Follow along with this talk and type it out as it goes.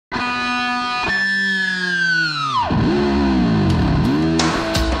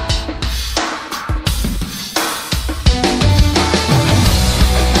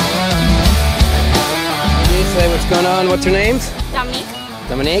going on? What's your names? Dominique.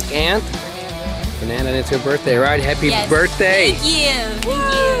 Dominique and Fernanda, and it's her birthday, right? Happy birthday! Thank you.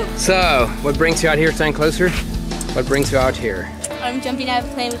 Thank you. So, what brings you out here? Stand closer. What brings you out here? I'm jumping out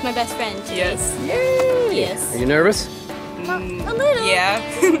of a plane with my best friend. Yes. Yay! Yes. Are you nervous? A little. Yeah.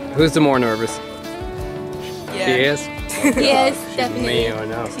 Who's the more nervous? Yeah. She is? Yes, She's definitely. me, I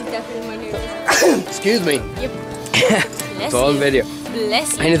know. She's definitely more nervous. Excuse me. Yep. It's all in video.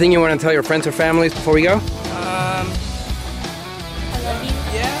 Bless you. Anything you want to tell your friends or families before we go? I love you.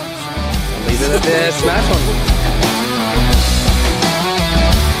 Yeah. I'll leave it at this. Smash one.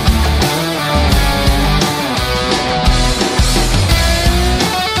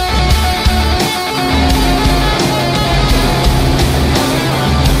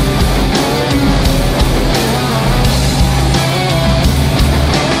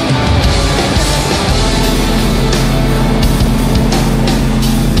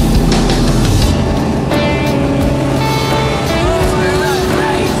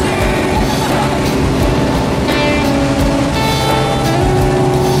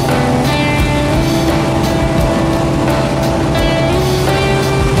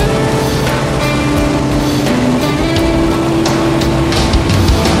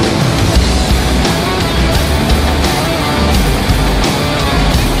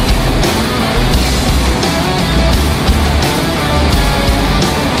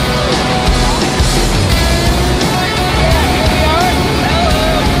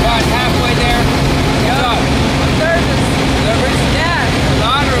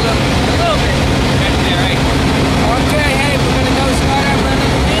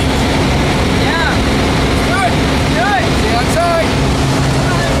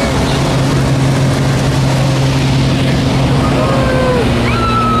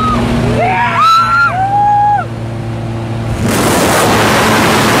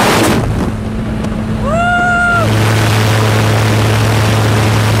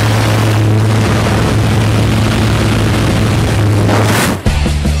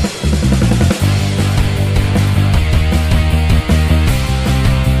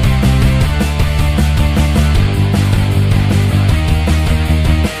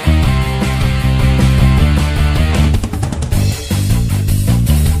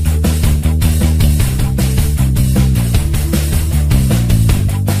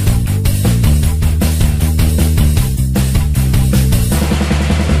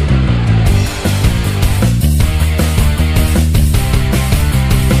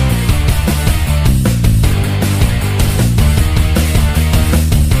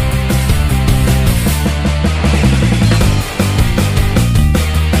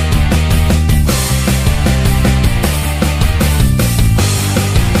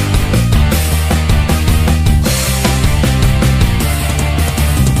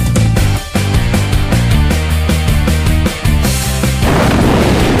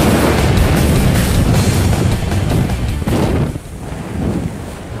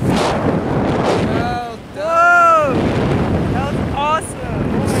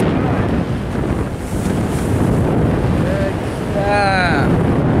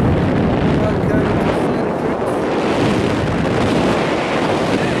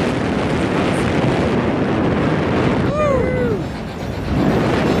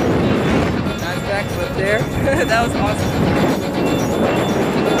 That was awesome.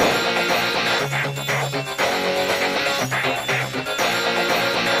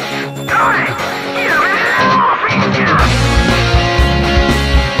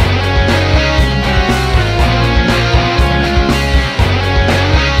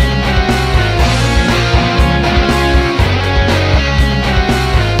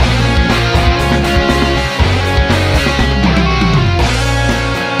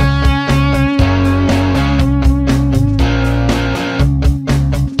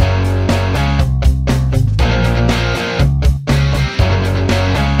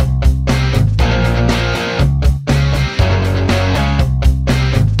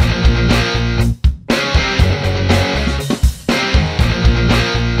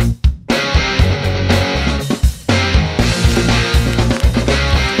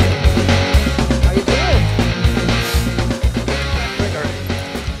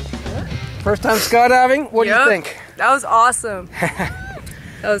 First time skydiving? What do you think? That was awesome.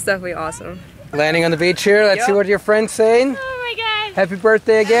 That was definitely awesome. Landing on the beach here. Let's see what your friend's saying. Oh my God. Happy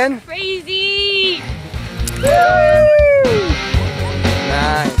birthday again. Crazy.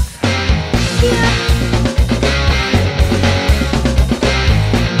 Nice. Yeah.